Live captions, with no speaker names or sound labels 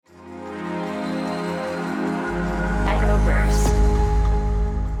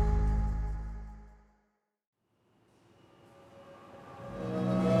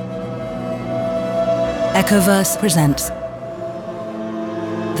Echoverse presents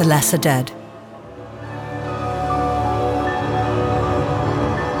The Lesser Dead.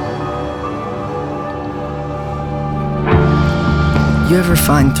 You ever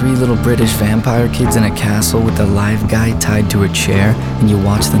find three little British vampire kids in a castle with a live guy tied to a chair and you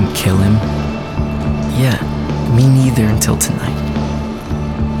watch them kill him? Yeah, me neither until tonight.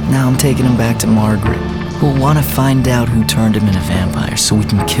 Now I'm taking him back to Margaret, who'll want to find out who turned him into vampire so we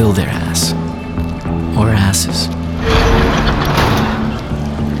can kill their ass. Or asses.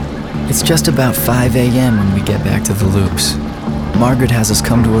 It's just about 5 a.m. when we get back to the Loops. Margaret has us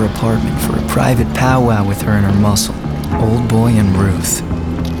come to her apartment for a private powwow with her and her muscle, Old Boy and Ruth.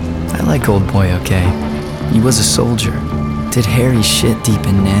 I like Old Boy okay. He was a soldier. Did hairy shit deep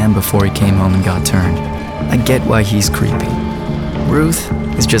in Nam before he came home and got turned. I get why he's creepy. Ruth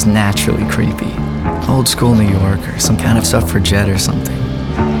is just naturally creepy. Old school New Yorker, some kind of suffragette or something.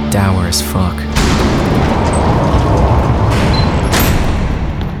 Dour as fuck.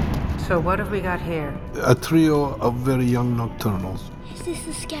 So what have we got here? A trio of very young nocturnals. Is this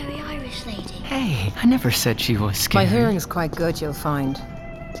the scary Irish lady? Hey, I never said she was scary. My hearing is quite good, you'll find.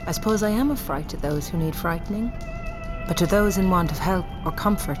 I suppose I am a fright to those who need frightening. But to those in want of help or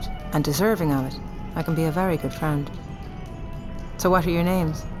comfort, and deserving of it, I can be a very good friend. So what are your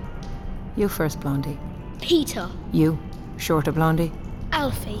names? You first, Blondie. Peter. You, shorter Blondie.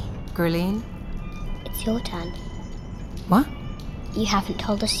 Alfie. Gurleen. It's your turn. What? You haven't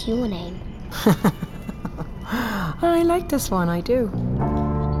told us your name. I like this one, I do.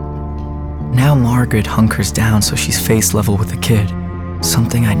 Now Margaret hunkers down so she's face level with the kid,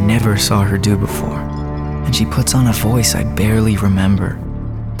 something I never saw her do before. And she puts on a voice I barely remember,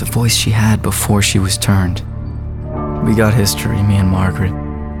 the voice she had before she was turned. We got history, me and Margaret,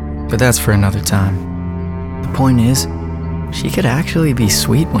 but that's for another time. The point is, she could actually be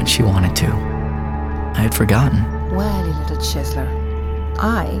sweet when she wanted to. I had forgotten. Well, you little chiseler.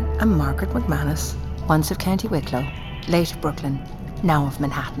 I am Margaret McManus, once of County Wicklow, late of Brooklyn, now of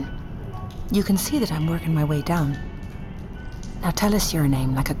Manhattan. You can see that I'm working my way down. Now tell us your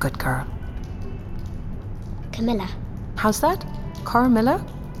name like a good girl. Camilla. How's that? Carmilla?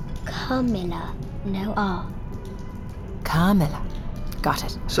 Camilla. No R. Camilla. Got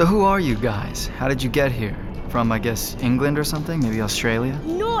it. So who are you guys? How did you get here? From, I guess, England or something? Maybe Australia?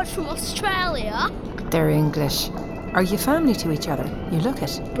 Not from Australia. They're English. Are you family to each other? You look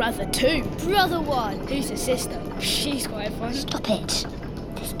it. Brother 2. Brother 1. Who's the sister? She's quite fun. Stop it.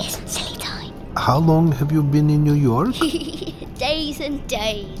 This isn't silly time. How long have you been in New York? Days and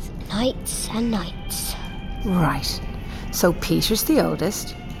days. Nights and nights. Right. So Peter's the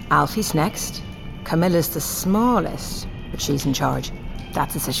oldest, Alfie's next, Camilla's the smallest, but she's in charge.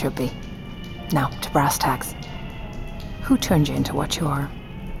 That's as it should be. Now, to brass tacks. Who turned you into what you are?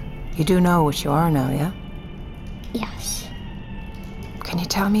 You do know what you are now, yeah? Yes. Can you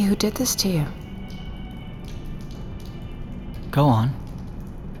tell me who did this to you? Go on.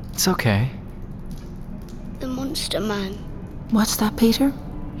 It's okay. The monster man. What's that, Peter?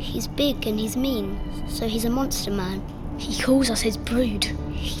 He's big and he's mean, so he's a monster man. He calls us his brood.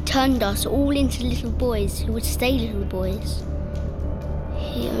 He turned us all into little boys who would stay little boys.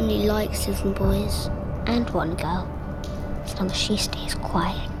 He only likes little boys. And one girl. As long as she stays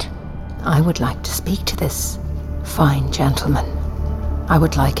quiet. I would like to speak to this fine gentleman. I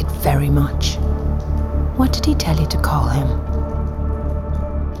would like it very much. What did he tell you to call him?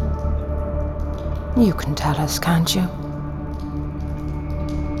 You can tell us, can't you?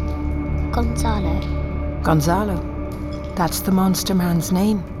 Gonzalo. Gonzalo. That's the monster man's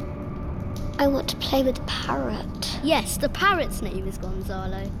name. I want to play with the parrot. Yes, the parrot's name is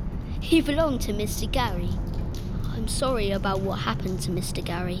Gonzalo. He belonged to Mr. Gary. I'm sorry about what happened to Mr.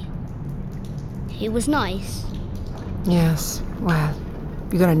 Gary. He was nice. Yes, well,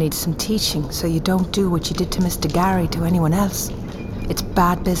 you're gonna need some teaching so you don't do what you did to Mr. Gary to anyone else. It's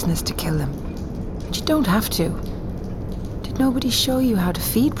bad business to kill them. But you don't have to. Did nobody show you how to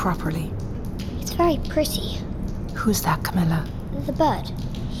feed properly? It's very pretty. Who's that, Camilla? The bird.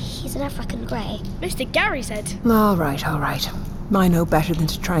 He's an African grey. Mr. Gary said. All right, all right. I know better than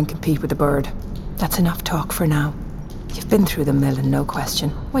to try and compete with a bird. That's enough talk for now. You've been through the mill and no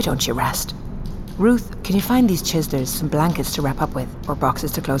question. Why don't you rest? Ruth, can you find these chiselers some blankets to wrap up with, or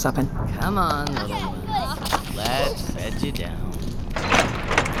boxes to close up in? Come on, little one. Let's bed you down.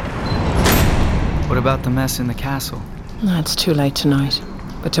 What about the mess in the castle? It's too late tonight.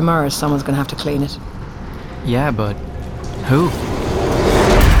 But tomorrow someone's gonna have to clean it. Yeah, but who?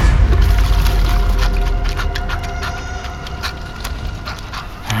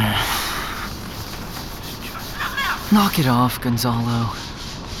 Knock it off, Gonzalo.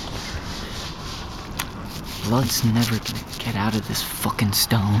 blood's never gonna get out of this fucking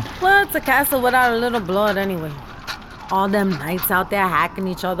stone. Well, it's a castle without a little blood anyway. All them knights out there hacking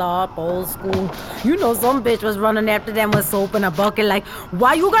each other up, old school. You know some bitch was running after them with soap in a bucket like,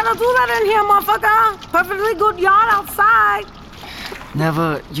 why you gotta do that in here, motherfucker? Perfectly good yard outside.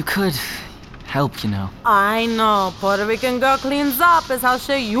 Never, you could help, you know. I know, Puerto Rican girl cleans up is how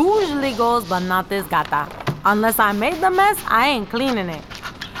shit usually goes, but not this gata. Unless I made the mess, I ain't cleaning it.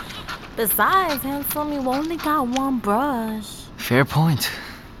 Besides, handsome, you only got one brush. Fair point.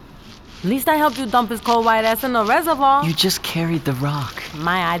 At least I helped you dump his cold white ass in the reservoir. You just carried the rock.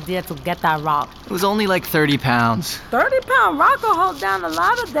 My idea to get that rock. It was only like 30 pounds. 30-pound rock will hold down a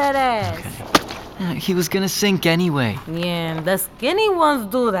lot of dead ass. Okay. He was gonna sink anyway. Yeah, the skinny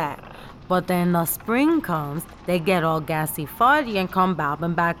ones do that. But then the spring comes, they get all gassy farty and come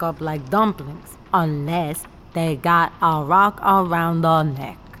bobbing back up like dumplings. Unless they got a rock around the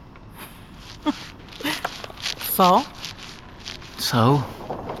neck. So? So?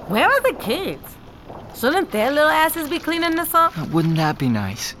 Where are the kids? Shouldn't their little asses be cleaning this up? Wouldn't that be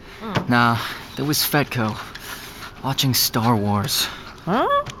nice? Nah, there was Cvetko, watching Star Wars. Huh?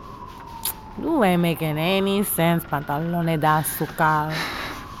 You ain't making any sense, pantalones de azúcar.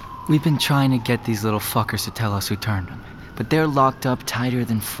 We've been trying to get these little fuckers to tell us who turned them, but they're locked up tighter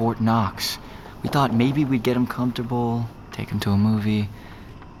than Fort Knox. We thought maybe we'd get them comfortable, take them to a movie.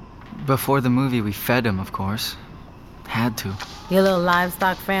 Before the movie, we fed them, of course. Had to. Your little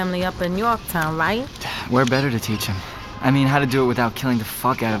livestock family up in Yorktown, right? We're better to teach them. I mean, how to do it without killing the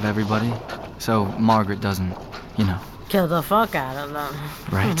fuck out of everybody. So Margaret doesn't, you know. Kill the fuck out of them.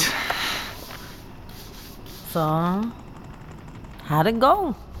 Right. So, how'd it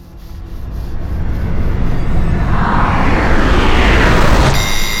go?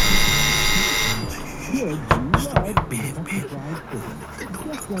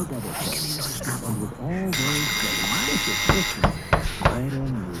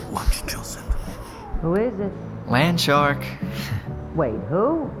 Watch Joseph. Who is it? Land shark. Wait,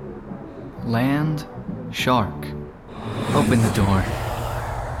 who? Land shark. Open the door.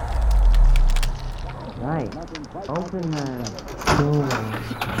 Right. Open the door.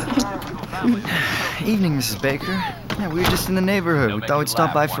 Evening, Mrs. Baker. Yeah, we were just in the neighborhood. We thought we'd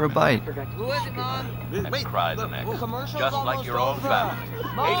stop by for a bite. Who is it, Mom? And cry the next. Just like your own family. 8 is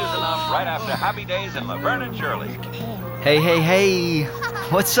enough right after Happy Days in Laverne and Shirley. Hey.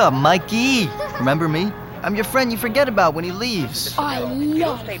 What's up, Mikey? Remember me? I'm your friend you forget about when he leaves. I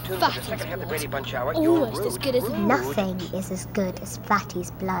love Fatty's blood. Almost as good as nothing is as good as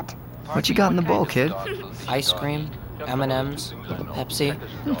Fatty's blood. What you got in the bowl, kid? Ice cream, M&M's, Pepsi.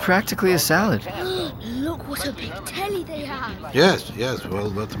 Practically a salad. Look what a big telly they have. Yes. Well,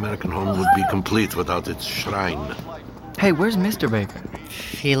 that American home would be complete without its shrine. Hey, where's Mr. Baker?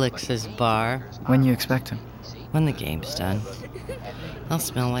 Felix's bar. When you expect him? When the game's done. I'll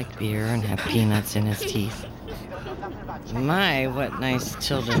smell like beer and have peanuts in his teeth. My, what nice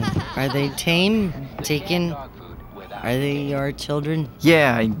children. Are they tame? Taken? Are they your children?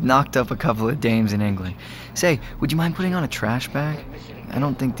 Yeah, I knocked up a couple of dames in England. Say, would you mind putting on a trash bag? I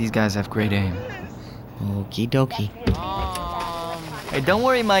don't think these guys have great aim. Okie dokie. Hey, don't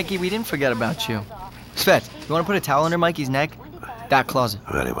worry, Mikey. We didn't forget about you. Svet, you want to put a towel under Mikey's neck? That closet.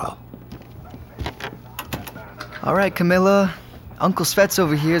 Very well. All right, Camilla. Uncle Svet's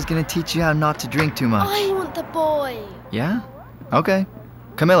over here is going to teach you how not to drink too much. I want the boy. Yeah? Okay.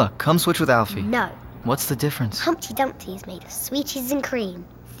 Camilla, come switch with Alfie. No. What's the difference? Humpty Dumpty is made of sweeties and cream.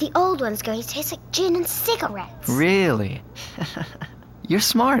 The old one's going to taste like gin and cigarettes. Really? You're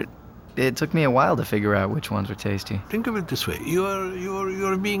smart. It took me a while to figure out which ones were tasty. Think of it this way: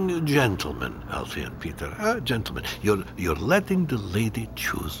 you're being gentlemen, Alfie and Peter. Gentlemen, you're letting the lady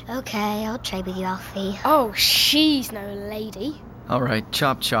choose. Okay, I'll trade with you, Alfie. Oh, she's no lady. All right,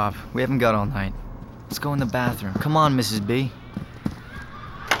 chop. We haven't got all night. Let's go in the bathroom. Come on, Mrs. B.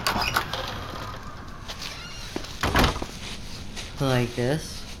 Like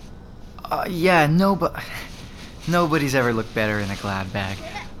this? Yeah, no, but nobody's ever looked better in a glad bag.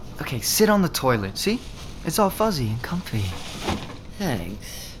 Okay, sit on the toilet. See? It's all fuzzy and comfy.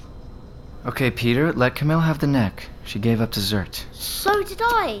 Thanks. Okay, Peter, let Camille have the neck. She gave up dessert. So did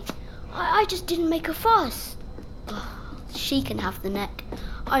I. I just didn't make a fuss. She can have the neck.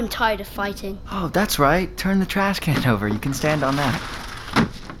 I'm tired of fighting. Oh, that's right. Turn the trash can over. You can stand on that.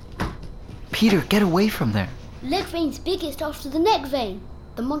 Peter, get away from there. Leg vein's biggest after the neck vein,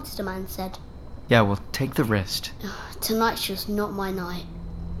 the monster man said. Yeah, well, take the wrist. Tonight's just not my night.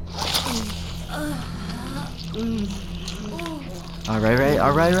 All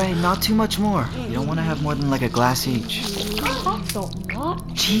right. Not too much more. You don't want to have more than like a glass each.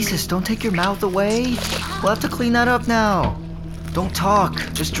 What? Jesus, don't take your mouth away. We'll have to clean that up now. Don't talk,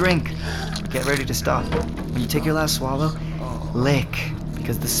 just drink. Get ready to stop. When you take your last swallow, lick.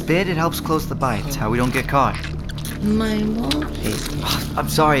 Because the spit, it helps close the bite. It's how we don't get caught. My wallpaper. I'm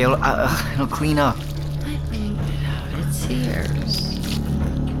sorry, it'll clean up. I think it's yours.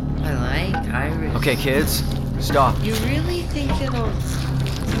 I like Irish. Okay, kids, stop. You really think it'll...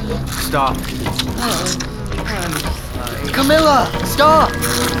 Stop. Oh, I'm sorry. Camilla, stop!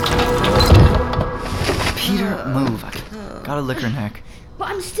 Peter, move. I got a liquor neck. But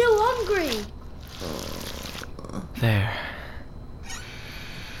I'm still hungry. There.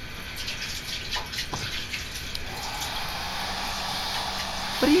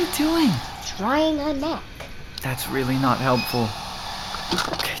 What are you doing? Drying her neck. That's really not helpful.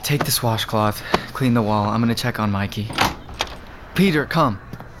 Okay, take this washcloth. Clean the wall. I'm gonna check on Mikey. Peter, come.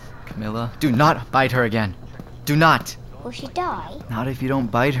 Camilla, do not bite her again. Do not. Will she die? Not if you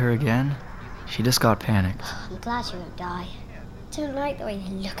don't bite her again. She just got panicked. I'm glad she won't die. I don't like the way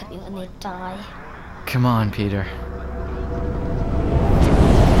they look at me when they die. Come on, Peter.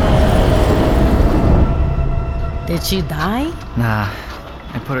 Did she die? Nah,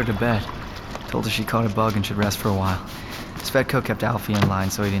 I put her to bed. Told her she caught a bug and should rest for a while. Cvetko kept Alfie in line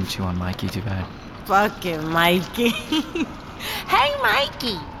so he didn't chew on Mikey too bad. Fucking Mikey. Hey,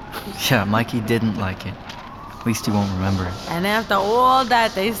 Mikey. Yeah, Mikey didn't like it. At least he won't remember it. And after all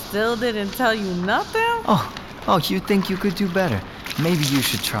that, they still didn't tell you nothing? Oh, you think you could do better? Maybe you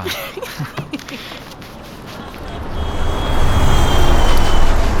should try.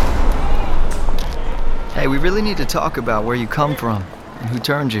 Hey, we really need to talk about where you come from and who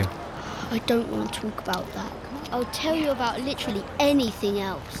turned you. I don't want to talk about that. I'll tell you about literally anything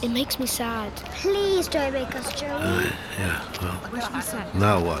else. It makes me sad. Please don't make us, Joey. Yeah, well,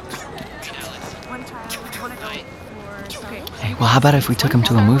 now what? Hey, well, how about if we took him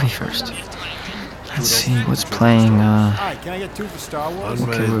to a movie first? Let's see, what's playing, Hi, can I get 2 for Star Wars?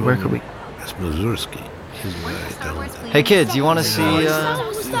 Okay, where could we... That's Mazursky. He's very talented. Hey, kids, you want to see,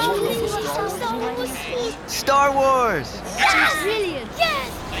 Star Wars! Brilliant!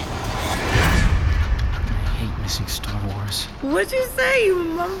 Yes! I hate missing Star Wars. What'd you say, you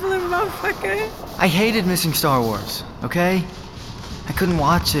mumbling motherfucker? I hated missing Star Wars, okay? I couldn't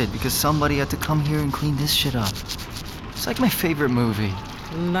watch it because somebody had to come here and clean this shit up. It's like my favorite movie.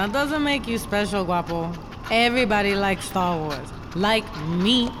 That doesn't make you special, guapo. Everybody likes Star Wars. Like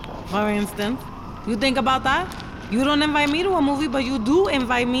me, for instance. You think about that? You don't invite me to a movie, but you do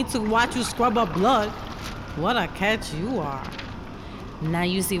invite me to watch you scrub up blood. What a catch you are. Now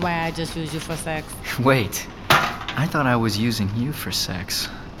you see why I just used you for sex. Wait, I thought I was using you for sex.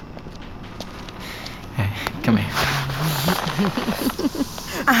 Hey, come here.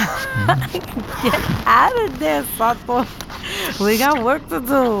 Get out of there, Sato. We got work to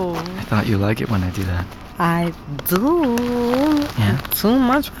do. I thought you like it when I do that. I do. Yeah? Too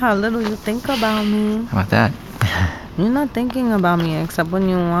much for how little you think about me. How about that? You're not thinking about me except when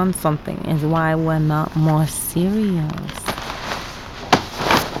you want something. Is why we're not more serious.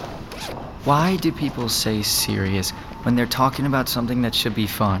 Why do people say serious when they're talking about something that should be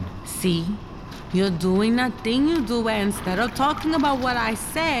fun? See? You're doing that thing you do where instead of talking about what I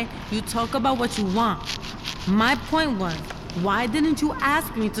said, you talk about what you want. My point was, why didn't you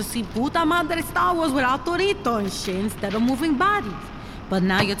ask me to see puta madre Star Wars without Torito and shit instead of moving bodies? But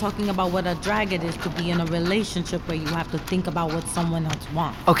now you're talking about what a drag it is to be in a relationship where you have to think about what someone else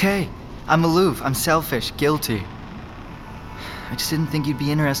wants. Okay, I'm aloof, I'm selfish, guilty. I just didn't think you'd be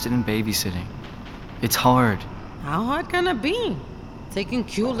interested in babysitting. It's hard. How hard can it be? Taking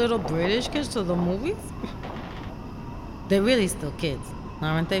cute little British kids to the movies? They're really still kids,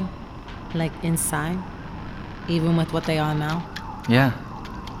 aren't they? Like inside? Even with what they are now? Yeah,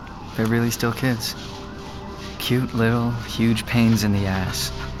 they're really still kids. Cute little, huge pains in the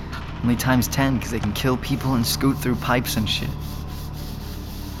ass. Only times 10 because they can kill people and scoot through pipes and shit.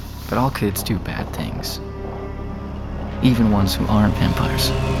 But all kids do bad things. Even ones who aren't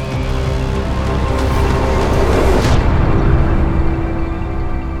vampires.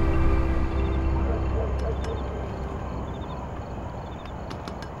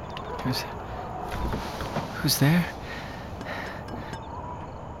 Who's there?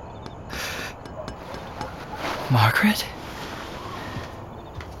 Margaret?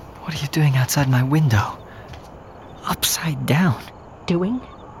 What are you doing outside my window? Upside down. Doing?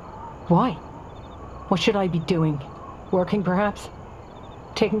 Why? What should I be doing? Working, perhaps?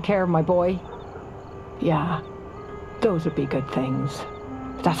 Taking care of my boy? Yeah, those would be good things.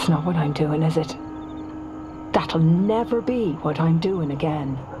 But that's not what I'm doing, is it? That'll never be what I'm doing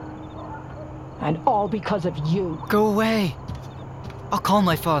again. And all because of you. Go away. I'll call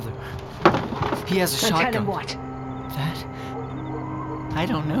my father. He has a shotgun. And tell him what? That? I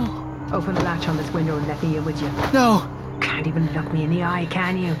don't know. Open the latch on this window and let me in with you. No. Can't even look me in the eye,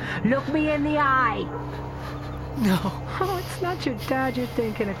 can you? Look me in the eye. No. Oh, it's not your dad you're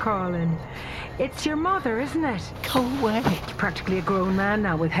thinking of calling. It's your mother, isn't it? Go away. You're practically a grown man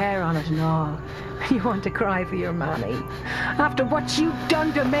now with hair on it and all. You want to cry for your mammy. After what you've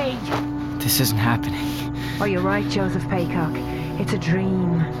done to me. This isn't happening. Oh, you're right, Joseph Paycock. It's a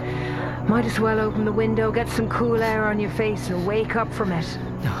dream. Might as well open the window, get some cool air on your face and wake up from it.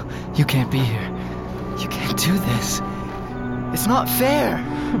 No, you can't be here. You can't do this. It's not fair.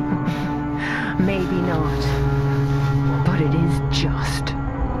 Maybe not. But it is just.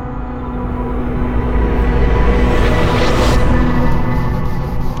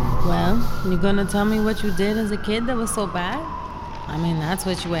 Well, you gonna tell me what you did as a kid that was so bad? I mean, that's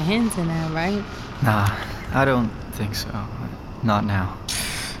what you were hinting at, right? Nah, I don't think so. Not now.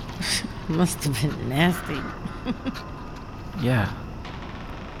 Must have been nasty. Yeah.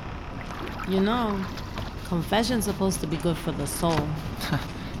 You know, confession's supposed to be good for the soul.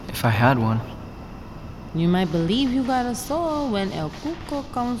 If I had one. You might believe you got a soul when El Cuco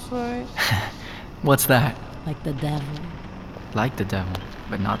comes for it. What's that? Like the devil. Like the devil,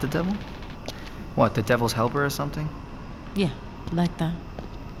 but not the devil? What, the devil's helper or something? Yeah, like that.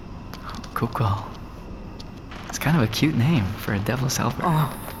 Cuco. It's kind of a cute name for a devil's helper.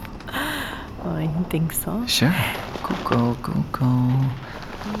 Oh, you think so? Sure. Cuco, Cuco.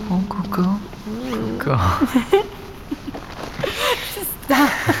 Oh, Cuco. Cuco.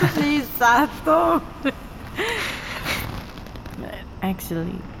 Stop, please, Sato.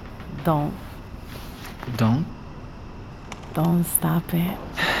 Actually, don't. Don't? Don't stop it.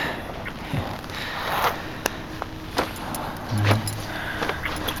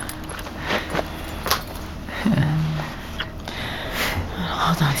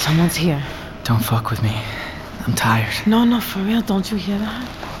 Hold on, someone's here. Don't fuck with me. I'm tired. No, for real, don't you hear that?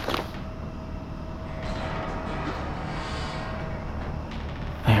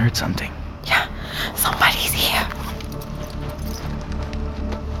 I heard something. Yeah, somebody's here.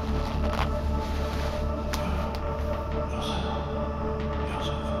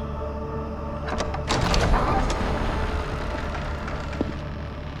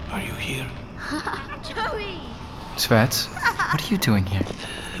 Are you here? Joey! Cvet, what are you doing here?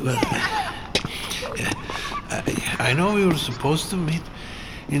 Well, I know we were supposed to meet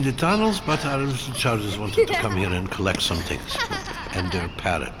in the tunnels, but our little Charles wanted to come here and collect some things. And their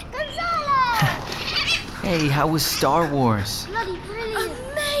parrot. Hey, how was Star Wars? Bloody brilliant!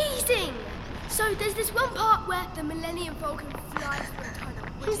 Amazing! So there's this one part where the Millennium Falcon flies through a tunnel.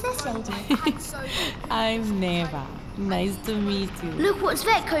 Who's this lady? I'm Neva. Nice to meet you. Look what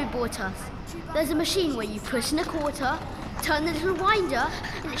Cvetko bought us. There's a machine where you push in a quarter, turn the little winder,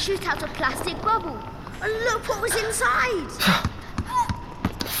 and it shoots out a plastic bubble. And look what was inside!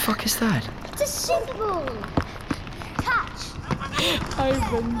 What the fuck is that? It's a Super Bowl! Catch! Ay,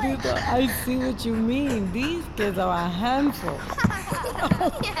 bendito. I see what you mean. These kids are a handful.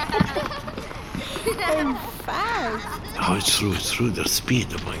 And fast. Oh, it's true. Their speed,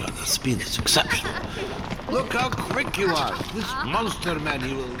 oh my God, their speed is exceptional. Look how quick you are. This monster man,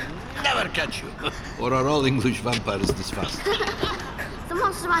 he will never catch you. Or are all English vampires this fast? The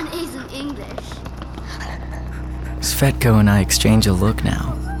monster man isn't English. Cvetko and I exchange a look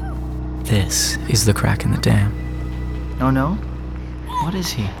now. This is the crack in the dam. Oh no? What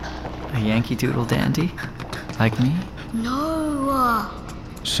is he? A Yankee Doodle dandy? Like me? No.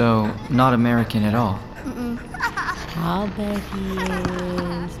 So, not American at all? I'll bet he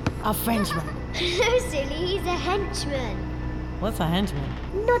is a Frenchman. No, silly, he's a henchman. What's a henchman?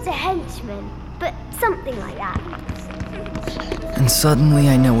 Not a henchman, but something like that. And suddenly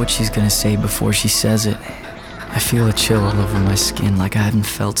I know what she's gonna say before she says it. I feel a chill all over my skin like I haven't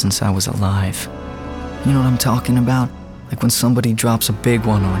felt since I was alive. You know what I'm talking about? Like when somebody drops a big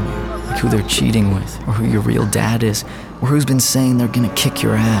one on you. Like who they're cheating with, or who your real dad is, or who's been saying they're gonna kick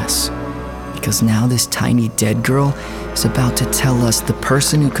your ass. Because now this tiny dead girl is about to tell us the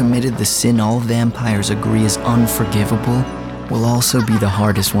person who committed the sin all vampires agree is unforgivable will also be the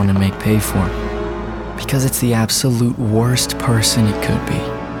hardest one to make pay for. Because it's the absolute worst person it could be.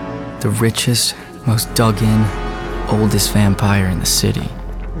 The richest, most dug in, oldest vampire in the city.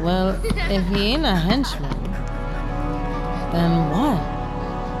 Well, if he ain't a henchman, then what?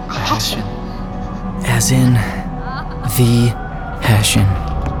 Hessian. As in, the Hessian.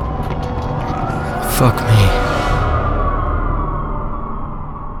 Fuck me.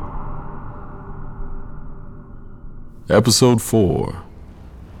 Episode 4,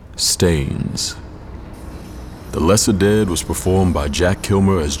 Stains. The Lesser Dead was performed by Jack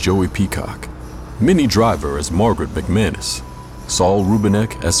Kilmer as Joey Peacock, Minnie Driver as Margaret McManus, Saul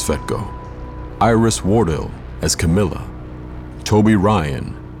Rubinek as Cvetko, Iris Wardell as Camilla, Toby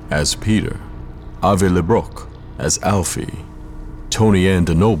Ryan as Peter, Ave LeBrock as Alfie, Tony Ann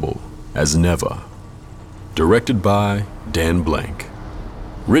DeNoble as Neva. Directed by Dan Blank.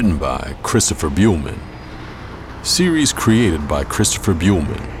 Written by Christopher Buhlman. Series created by Christopher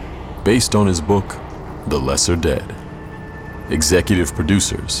Buhlman, based on his book, The Lesser Dead. Executive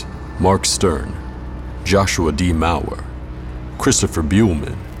producers, Mark Stern, Joshua D. Mauer, Christopher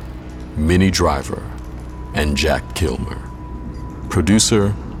Buhlman, Minnie Driver, and Jack Kilmer.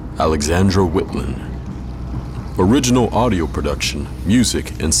 Producer, Alexandra Whitland. Original audio production,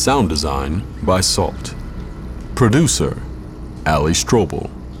 music, and sound design by Salt. Producer, Ali Strobel.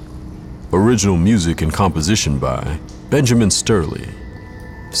 Original music and composition by Benjamin Sturley.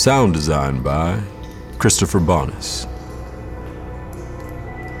 Sound design by Christopher Bonas.